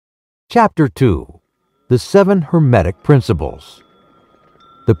Chapter 2. The 7 Hermetic Principles.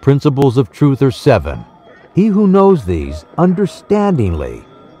 The principles of truth are 7. He who knows these understandingly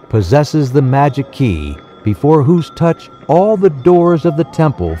possesses the magic key before whose touch all the doors of the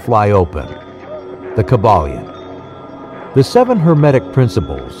temple fly open. The Kybalion. The 7 Hermetic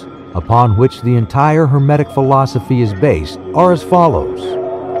Principles, upon which the entire Hermetic philosophy is based, are as follows.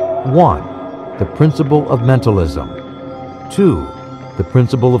 1. The principle of mentalism. 2. The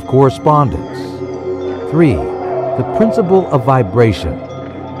principle of correspondence. 3. The principle of vibration.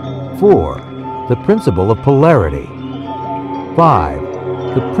 4. The principle of polarity. 5.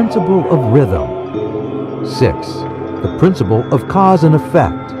 The principle of rhythm. 6. The principle of cause and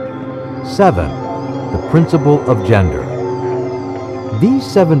effect. 7. The principle of gender. These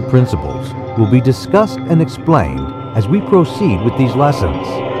 7 principles will be discussed and explained as we proceed with these lessons.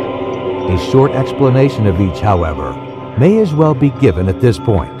 A short explanation of each, however, may as well be given at this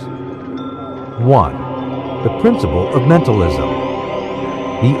point. 1. The principle of mentalism.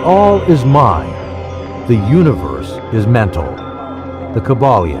 The all is mind. The universe is mental. The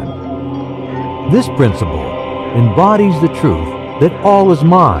Kybalion. This principle embodies the truth that all is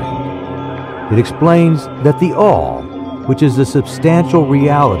mind. It explains that the all, which is the substantial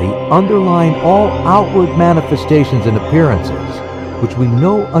reality underlying all outward manifestations and appearances, which we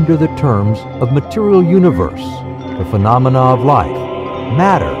know under the terms of material universe, the phenomena of life,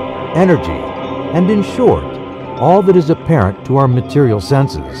 matter, energy, and in short, all that is apparent to our material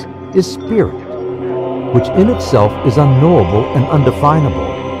senses, is spirit, which in itself is unknowable and undefinable,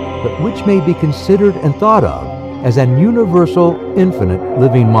 but which may be considered and thought of as an universal, infinite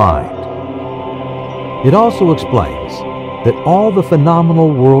living mind. It also explains that all the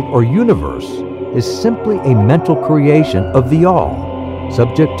phenomenal world or universe is simply a mental creation of the all,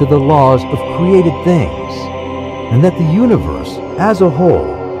 subject to the laws of created things, and that the universe as a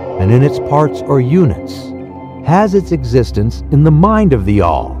whole, and in its parts or units, has its existence in the mind of the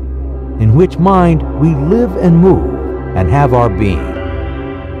all, in which mind we live and move and have our being.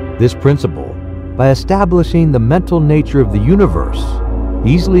 This principle, by establishing the mental nature of the universe,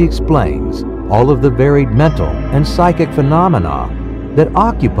 easily explains all of the varied mental and psychic phenomena that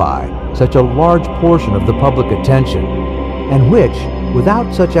occupy such a large portion of the public attention, and which,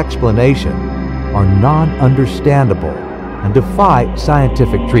 without such explanation, are non-understandable and defy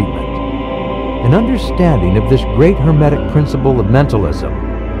scientific treatment. An understanding of this great Hermetic principle of mentalism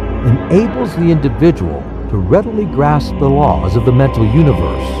enables the individual to readily grasp the laws of the mental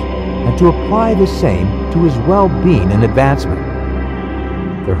universe and to apply the same to his well-being and advancement.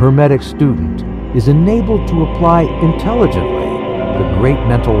 The Hermetic student is enabled to apply intelligently the great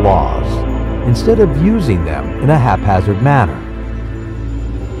mental laws instead of using them in a haphazard manner.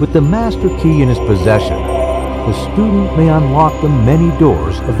 With the master key in his possession, the student may unlock the many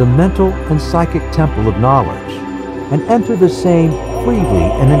doors of the mental and psychic temple of knowledge and enter the same freely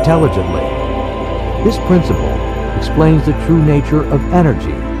and intelligently. This principle explains the true nature of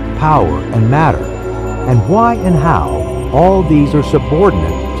energy, power, and matter, and why and how all these are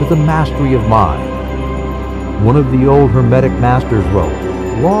subordinate to the mastery of mind. One of the old Hermetic masters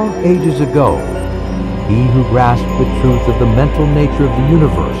wrote, long ages ago, "He who grasps the truth of the mental nature of the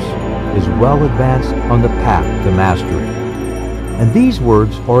universe is well advanced on the path to mastery." And these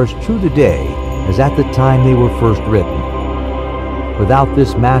words are as true today as at the time they were first written. Without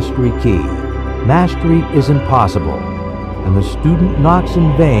this mastery key, mastery is impossible, and the student knocks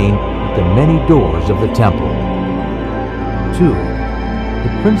in vain at the many doors of the temple. 2.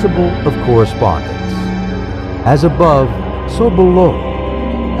 The principle of correspondence. As above, so below.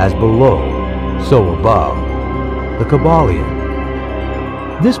 As below, so above. The Kybalion.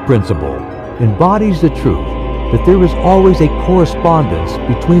 This principle embodies the truth that there is always a correspondence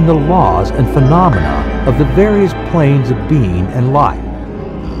between the laws and phenomena of the various planes of being and life.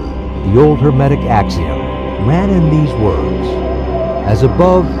 The old Hermetic axiom ran in these words: as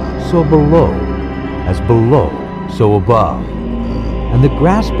above, so below. As below, so above. And the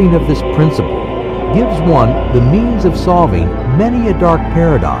grasping of this principle gives one the means of solving many a dark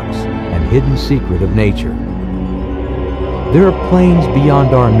paradox and hidden secret of nature. There are planes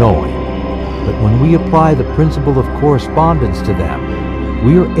beyond our knowing, but when we apply the principle of correspondence to them,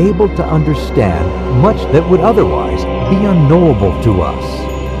 we are able to understand much that would otherwise be unknowable to us.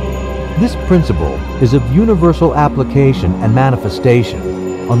 This principle is of universal application and manifestation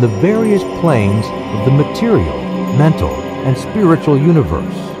on the various planes of the material, mental, and spiritual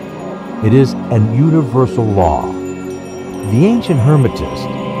universe. It is an universal law. The ancient Hermetists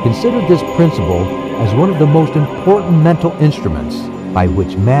considered this principle as one of the most important mental instruments by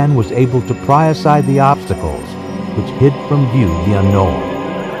which man was able to pry aside the obstacles which hid from view the unknown.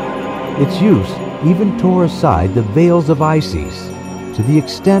 Its use even tore aside the veils of Isis, to the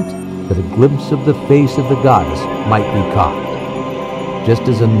extent that a glimpse of the face of the goddess might be caught. Just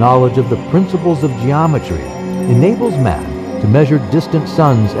as a knowledge of the principles of geometry enables man to measure distant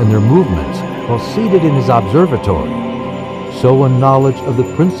suns and their movements while seated in his observatory, so a knowledge of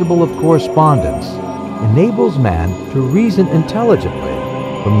the principle of correspondence enables man to reason intelligently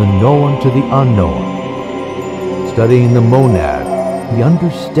from the known to the unknown. Studying the monad, he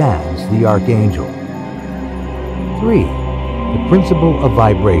understands the archangel. 3. The principle of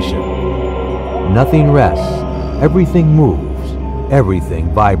vibration. Nothing rests, everything moves,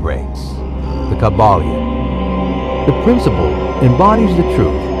 everything vibrates. The Kybalion. The principle embodies the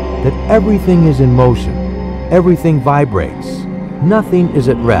truth that everything is in motion, everything vibrates, nothing is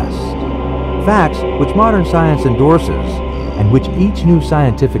at rest. Facts which modern science endorses and which each new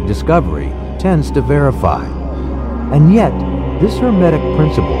scientific discovery tends to verify. And yet, this Hermetic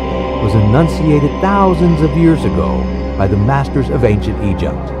principle was enunciated thousands of years ago by the masters of ancient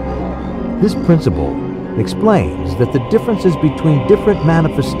Egypt. This principle explains that the differences between different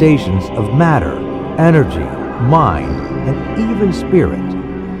manifestations of matter, energy, mind, and even spirit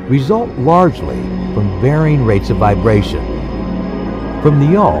result largely from varying rates of vibration. From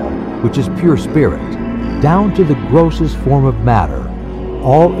the all, which is pure spirit, down to the grossest form of matter,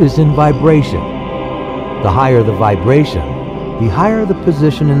 all is in vibration. The higher the vibration, the higher the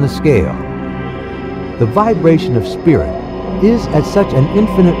position in the scale. The vibration of spirit is at such an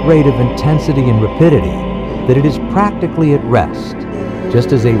infinite rate of intensity and rapidity that it is practically at rest,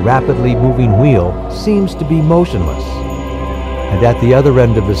 just as a rapidly moving wheel seems to be motionless. And at the other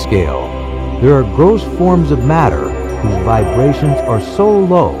end of the scale, there are gross forms of matter whose vibrations are so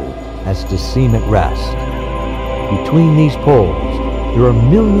low as to seem at rest. Between these poles, there are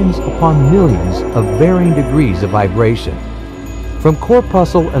millions upon millions of varying degrees of vibration. From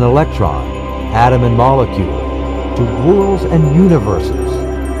corpuscle and electron, atom and molecule, to worlds and universes,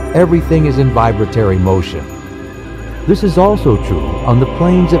 everything is in vibratory motion. This is also true on the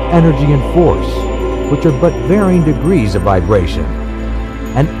planes of energy and force, which are but varying degrees of vibration,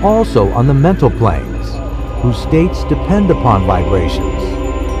 and also on the mental planes, whose states depend upon vibrations,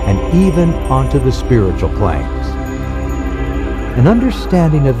 and even onto the spiritual planes. An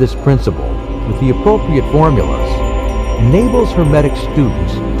understanding of this principle with the appropriate formulas enables Hermetic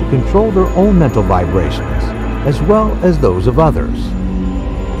students to control their own mental vibrations as well as those of others.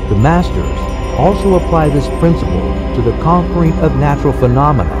 The masters also apply this principle to the conquering of natural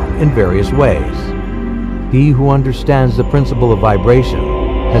phenomena in various ways. He who understands the principle of vibration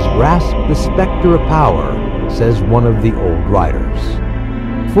has grasped the specter of power, says one of the old writers.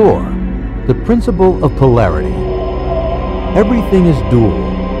 4. The principle of polarity. Everything is dual.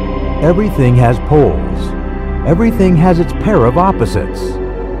 Everything has poles. Everything has its pair of opposites.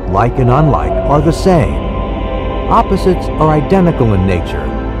 Like and unlike are the same. Opposites are identical in nature,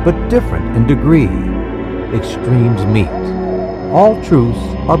 but different in degree. Extremes meet. All truths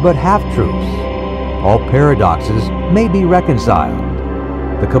are but half-truths. All paradoxes may be reconciled.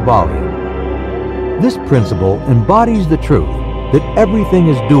 The Kybalion. This principle embodies the truth that everything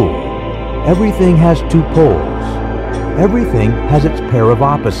is dual. Everything has two poles. Everything has its pair of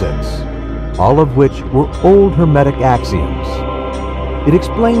opposites, all of which were old Hermetic axioms. It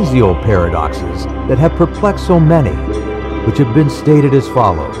explains the old paradoxes that have perplexed so many, which have been stated as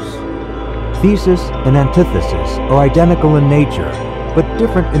follows. Thesis and antithesis are identical in nature, but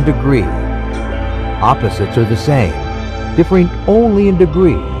different in degree. Opposites are the same, differing only in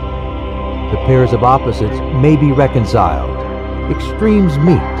degree. The pairs of opposites may be reconciled. Extremes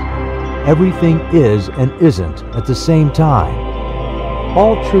meet. Everything is and isn't at the same time.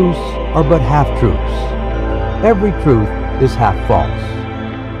 All truths are but half-truths. Every truth is half-false.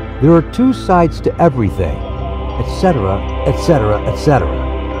 There are two sides to everything, etc., etc.,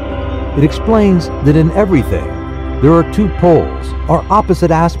 etc. It explains that in everything, there are two poles, or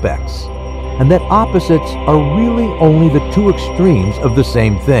opposite aspects, and that opposites are really only the two extremes of the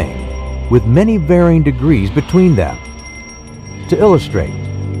same thing, with many varying degrees between them. To illustrate,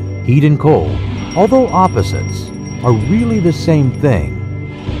 heat and cold, although opposites, are really the same thing,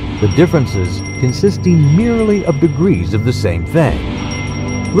 the differences consisting merely of degrees of the same thing.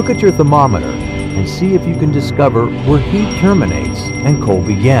 Look at your thermometer and see if you can discover where heat terminates and cold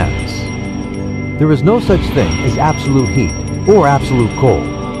begins. There is no such thing as absolute heat or absolute cold.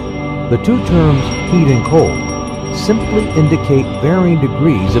 The two terms heat and cold simply indicate varying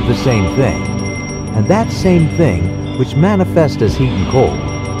degrees of the same thing, and that same thing, which manifests as heat and cold,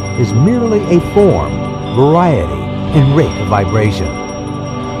 is merely a form, variety, and rate of vibration.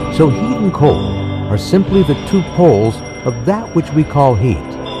 So heat and cold are simply the two poles of that which we call heat.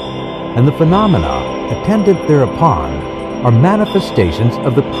 and the phenomena attendant thereupon are manifestations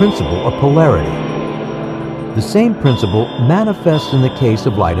of the principle of polarity. The same principle manifests in the case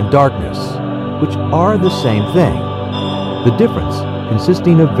of light and darkness, which are the same thing, the difference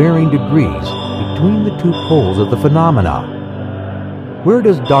consisting of varying degrees between the two poles of the phenomena. Where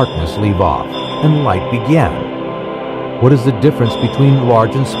does darkness leave off and light begin? What is the difference between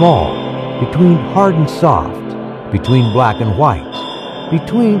large and small, between hard and soft, between black and white,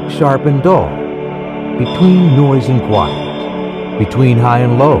 between sharp and dull, between noise and quiet, between high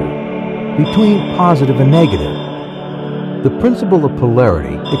and low, between positive and negative? The principle of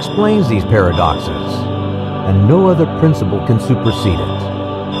polarity explains these paradoxes, and no other principle can supersede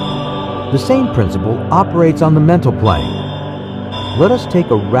it. The same principle operates on the mental plane. Let us take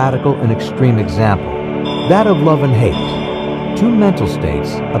a radical and extreme example, that of love and hate, two mental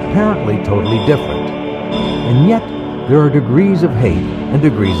states apparently totally different. And yet, there are degrees of hate and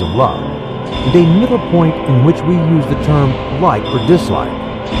degrees of love, and a middle point in which we use the term like or dislike,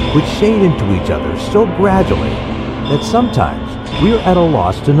 which shade into each other so gradually that sometimes we are at a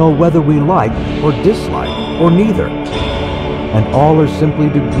loss to know whether we like or dislike or neither. And all are simply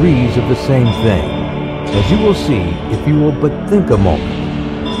degrees of the same thing, as you will see if you will but think a moment.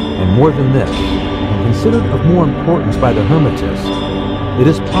 And more than this, and considered of more importance by the Hermetist, it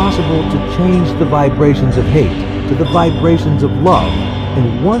is possible to change the vibrations of hate to the vibrations of love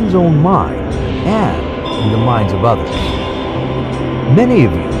in one's own mind and in the minds of others. Many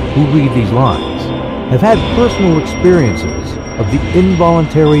of you who read these lines have had personal experiences of the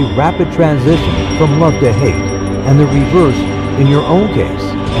involuntary rapid transition from love to hate, and the reverse in your own case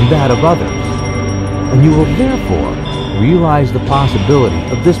and that of others. And you will therefore realize the possibility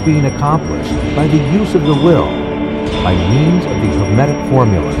of this being accomplished by the use of the will, by means of the Hermetic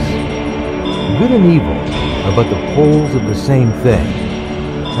formulas. Good and evil are but the poles of the same thing,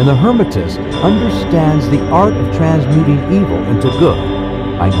 and the Hermetist understands the art of transmuting evil into good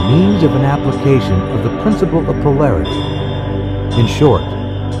by means of an application of the principle of polarity. In short,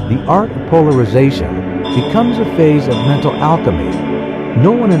 the art of polarization becomes a phase of mental alchemy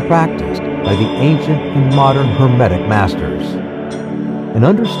known and practiced by the ancient and modern Hermetic masters. An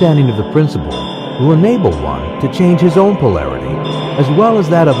understanding of the principle will enable one to change his own polarity as well as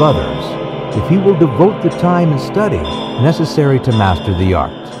that of others if he will devote the time and study necessary to master the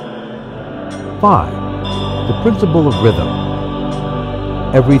art. 5. The principle of rhythm.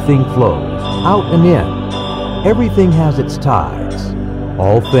 Everything flows out and in. Everything has its tides.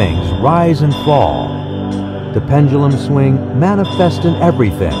 All things rise and fall. The pendulum swing manifests in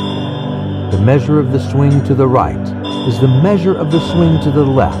everything. The measure of the swing to the right is the measure of the swing to the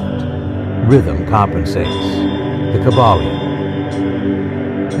left. Rhythm compensates. The Kybalion.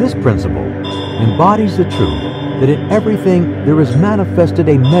 This principle embodies the truth that in everything there is manifested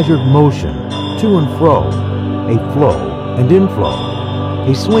a measured motion to and fro, a flow and inflow,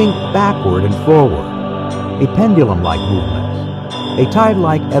 a swing backward and forward, a pendulum-like movement, a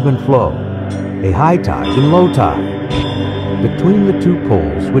tide-like ebb and flow, a high tide and low tide. Between the two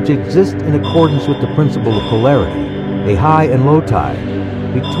poles which exist in accordance with the principle of polarity, a high and low tide,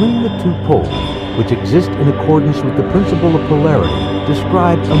 between the two poles which exist in accordance with the principle of polarity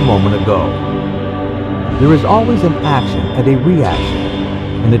described a moment ago. There is always an action and a reaction,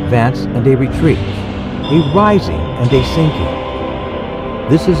 an advance and a retreat, a rising and a sinking.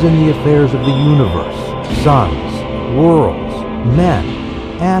 This is in the affairs of the universe, suns, worlds, men,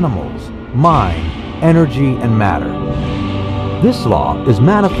 animals, mind, energy, and matter. This law is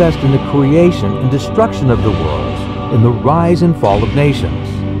manifest in the creation and destruction of the worlds, in the rise and fall of nations,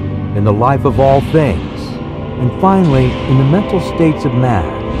 in the life of all things, and finally in the mental states of man.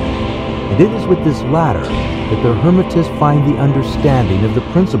 And it is with this latter that the Hermetists find the understanding of the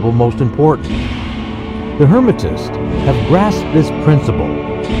principle most important. The Hermetists have grasped this principle,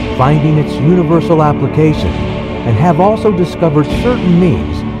 finding its universal application, and have also discovered certain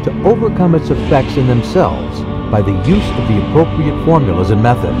means to overcome its effects in themselves by the use of the appropriate formulas and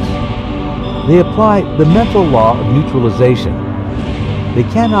methods. They apply the mental law of neutralization. They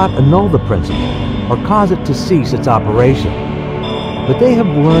cannot annul the principle or cause it to cease its operation, but they have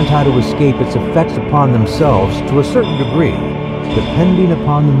learned how to escape its effects upon themselves to a certain degree, depending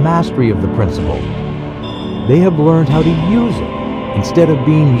upon the mastery of the principle. They have learned how to use it instead of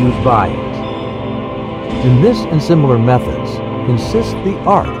being used by it. In this and similar methods consists the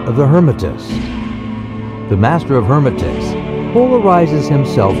art of the Hermetist. The master of Hermetics polarizes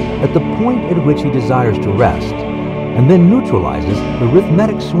himself at the point at which he desires to rest, and then neutralizes the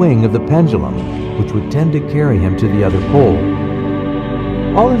rhythmic swing of the pendulum, which would tend to carry him to the other pole.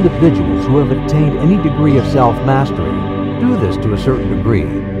 All individuals who have attained any degree of self-mastery do this to a certain degree,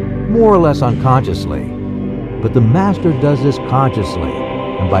 more or less unconsciously, but the Master does this consciously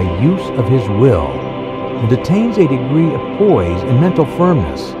and by use of his will, and attains a degree of poise and mental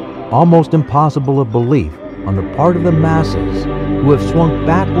firmness almost impossible of belief on the part of the masses who have swung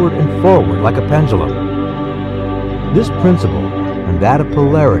backward and forward like a pendulum. This principle and that of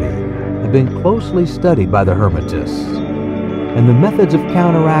polarity have been closely studied by the Hermetists, and the methods of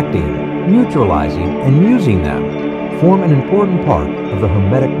counteracting, neutralizing, and using them form an important part of the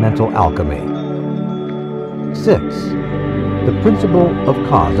Hermetic mental alchemy. 6. The principle of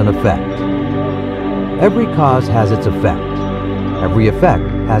cause and effect. Every cause has its effect. Every effect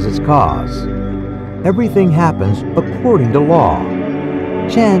has its cause. Everything happens according to law.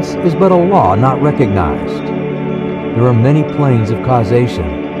 Chance is but a law not recognized. There are many planes of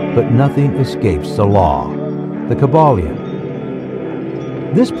causation, but nothing escapes the law. The Kybalion.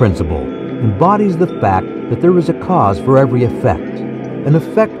 This principle embodies the fact that there is a cause for every effect, an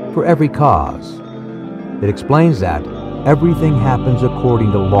effect for every cause. It explains that everything happens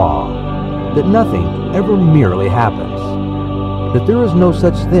according to law, that nothing ever merely happens, that there is no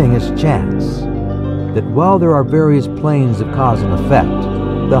such thing as chance, that while there are various planes of cause and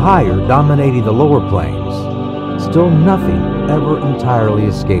effect, the higher dominating the lower planes, still nothing ever entirely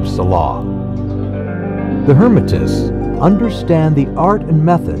escapes the law. The Hermetists understand the art and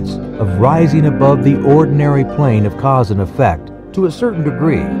methods of rising above the ordinary plane of cause and effect to a certain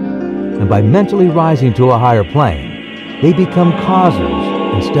degree, and by mentally rising to a higher plane, they become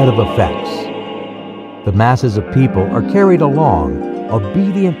causers instead of effects. The masses of people are carried along,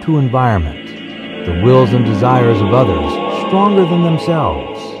 obedient to environment, the wills and desires of others stronger than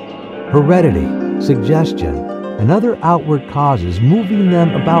themselves, heredity, suggestion, and other outward causes moving them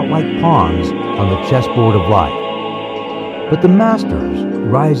about like pawns on the chessboard of life. But the masters,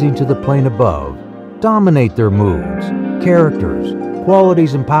 rising to the plane above, dominate their moods, characters,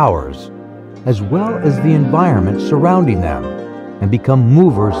 qualities, and powers, as well as the environment surrounding them, and become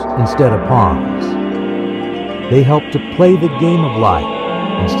movers instead of pawns. They help to play the game of life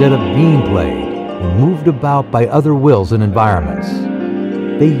instead of being played and moved about by other wills and environments.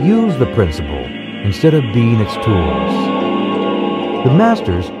 They use the principle instead of being its tools. The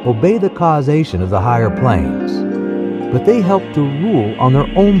masters obey the causation of the higher planes, but they help to rule on their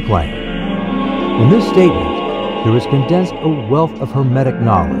own plane. In this statement, there is condensed a wealth of Hermetic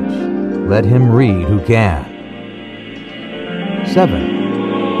knowledge. Let him read who can.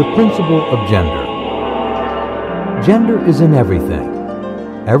 7. The principle of gender. Gender is in everything.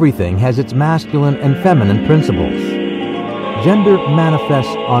 Everything has its masculine and feminine principles. Gender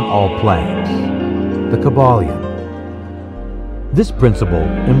manifests on all planes. The Kybalion. This principle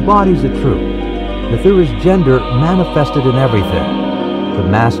embodies the truth that there is gender manifested in everything, the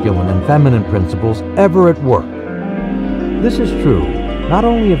masculine and feminine principles ever at work. This is true not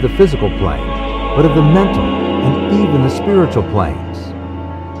only of the physical plane, but of the mental and even the spiritual planes.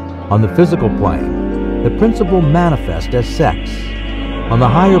 On the physical plane, the principle manifests as sex. On the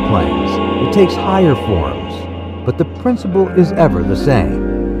higher planes, it takes higher forms, but the principle is ever the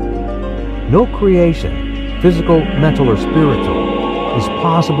same. No creation, physical, mental, or spiritual, is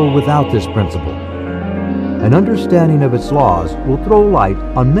possible without this principle. An understanding of its laws will throw light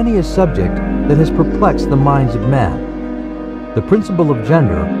on many a subject that has perplexed the minds of men. The principle of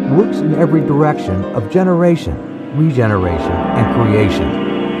gender works in every direction of generation, regeneration, and creation.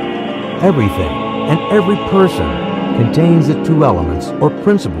 Everything and every person contains the two elements or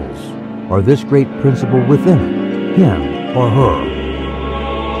principles, or this great principle within it, him or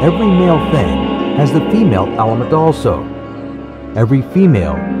her. Every male thing has the female element also. Every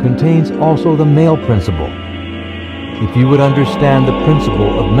female contains also the male principle. If you would understand the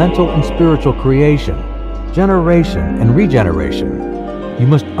principle of mental and spiritual creation, generation and regeneration, you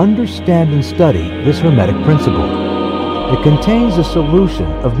must understand and study this Hermetic principle. It contains the solution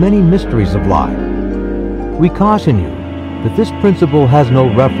of many mysteries of life. We caution you that this principle has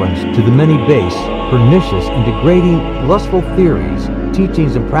no reference to the many base, pernicious, and degrading lustful theories,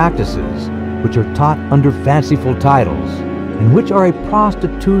 teachings, and practices which are taught under fanciful titles, and which are a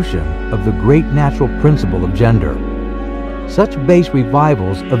prostitution of the great natural principle of gender. Such base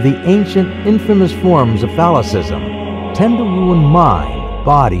revivals of the ancient, infamous forms of phallicism tend to ruin mind,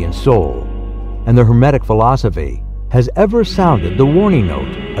 body, and soul, and the Hermetic philosophy has ever sounded the warning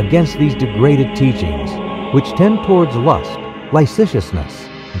note against these degraded teachings, which tend towards lust, licentiousness,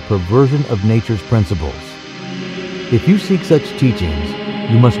 and perversion of nature's principles. If you seek such teachings,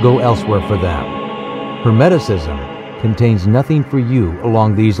 you must go elsewhere for them. Hermeticism contains nothing for you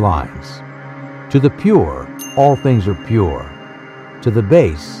along these lines. To the pure, all things are pure. To the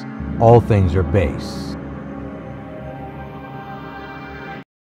base, all things are base.